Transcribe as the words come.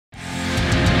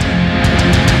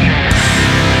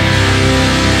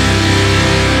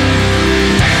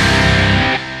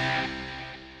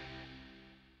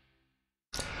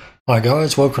Hi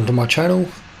guys, welcome to my channel,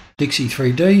 Dixie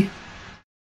 3D.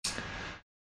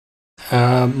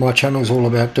 My channel is all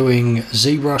about doing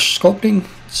ZBrush sculpting,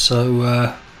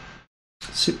 so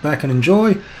sit back and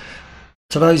enjoy.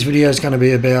 Today's video is going to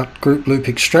be about group loop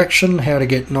extraction, how to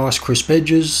get nice crisp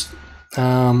edges,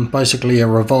 basically a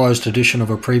revised edition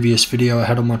of a previous video I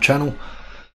had on my channel.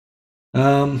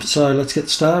 So let's get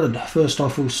started. First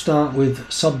off, we'll start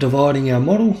with subdividing our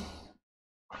model.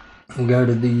 We'll go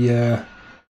to the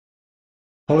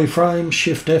polyframe,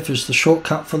 Shift F is the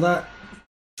shortcut for that.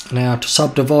 Now to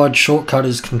subdivide, shortcut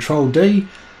is Control D.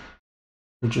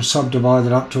 We'll just subdivide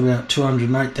it up to about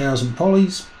 208,000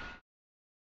 polys.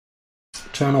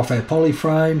 Turn off our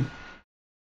polyframe.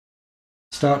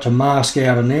 Start to mask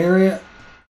out an area.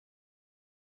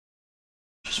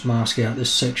 Just mask out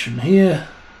this section here.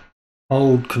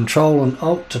 Hold Control and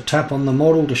Alt to tap on the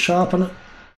model to sharpen it.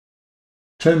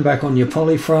 Turn back on your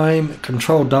polyframe,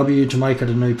 Control W to make it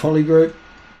a new polygroup.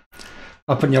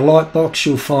 Up in your light box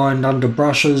you'll find under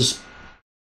brushes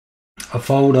a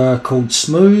folder called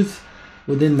Smooth.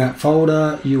 Within that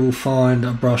folder you will find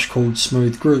a brush called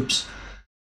Smooth Groups.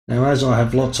 Now as I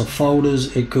have lots of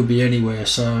folders, it could be anywhere,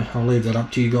 so I'll leave that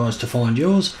up to you guys to find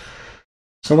yours.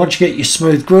 So once you get your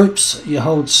smooth groups, you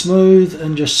hold smooth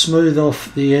and just smooth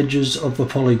off the edges of the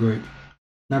polygroup.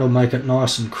 That'll make it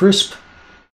nice and crisp,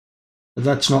 but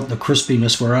that's not the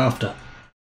crispiness we're after.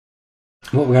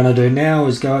 What we're going to do now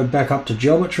is go back up to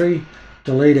geometry,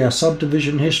 delete our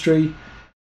subdivision history,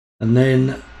 and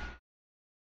then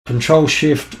Control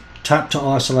Shift tap to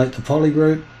isolate the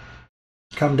polygroup.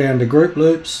 Come down to group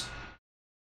loops,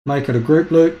 make it a group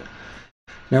loop.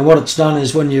 Now what it's done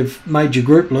is when you've made your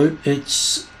group loop,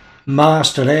 it's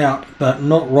masked it out, but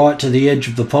not right to the edge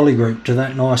of the polygroup, to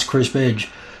that nice crisp edge.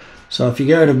 So if you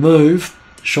go to move,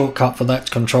 shortcut for that's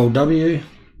Control W.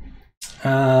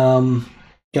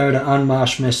 Go to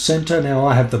Unmask Mesh Center. Now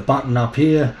I have the button up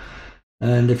here,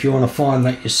 and if you want to find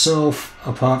that yourself,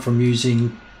 apart from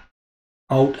using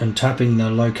Alt and tapping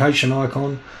the location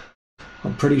icon,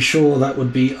 I'm pretty sure that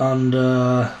would be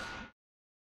under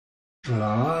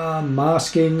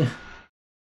masking,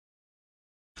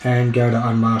 and go to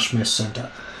Unmask Mesh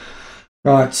Center.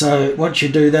 Right, so once you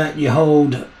do that, you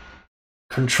hold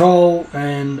Control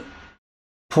and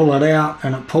pull it out,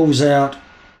 and it pulls out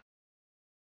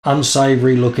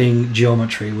unsavory looking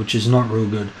geometry, which is not real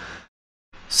good.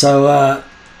 So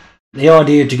the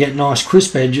idea to get nice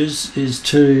crisp edges is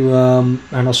to,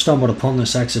 and I stumbled upon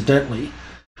this accidentally,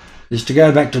 is to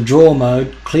go back to draw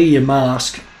mode, clear your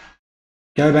mask,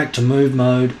 go back to move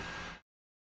mode,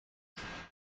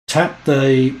 tap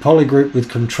the polygroup with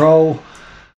Control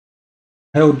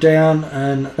held down,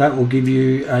 and that will give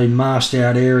you a masked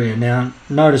out area. Now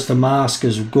notice the mask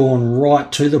has gone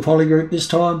right to the polygroup this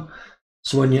time,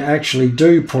 so when you actually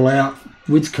do pull out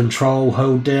with Control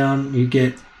held down, you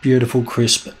get beautiful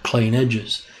crisp clean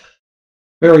edges.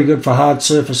 Very good for hard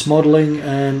surface modeling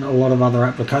and a lot of other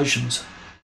applications.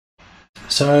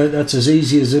 So that's as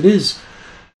easy as it is.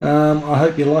 I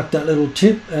hope you liked that little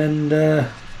tip, and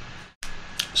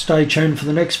stay tuned for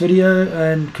the next video,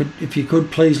 and if you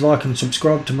could please like and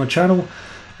subscribe to my channel,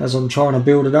 as I'm trying to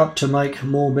build it up to make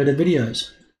more better videos.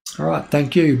 Alright,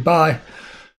 thank you, bye.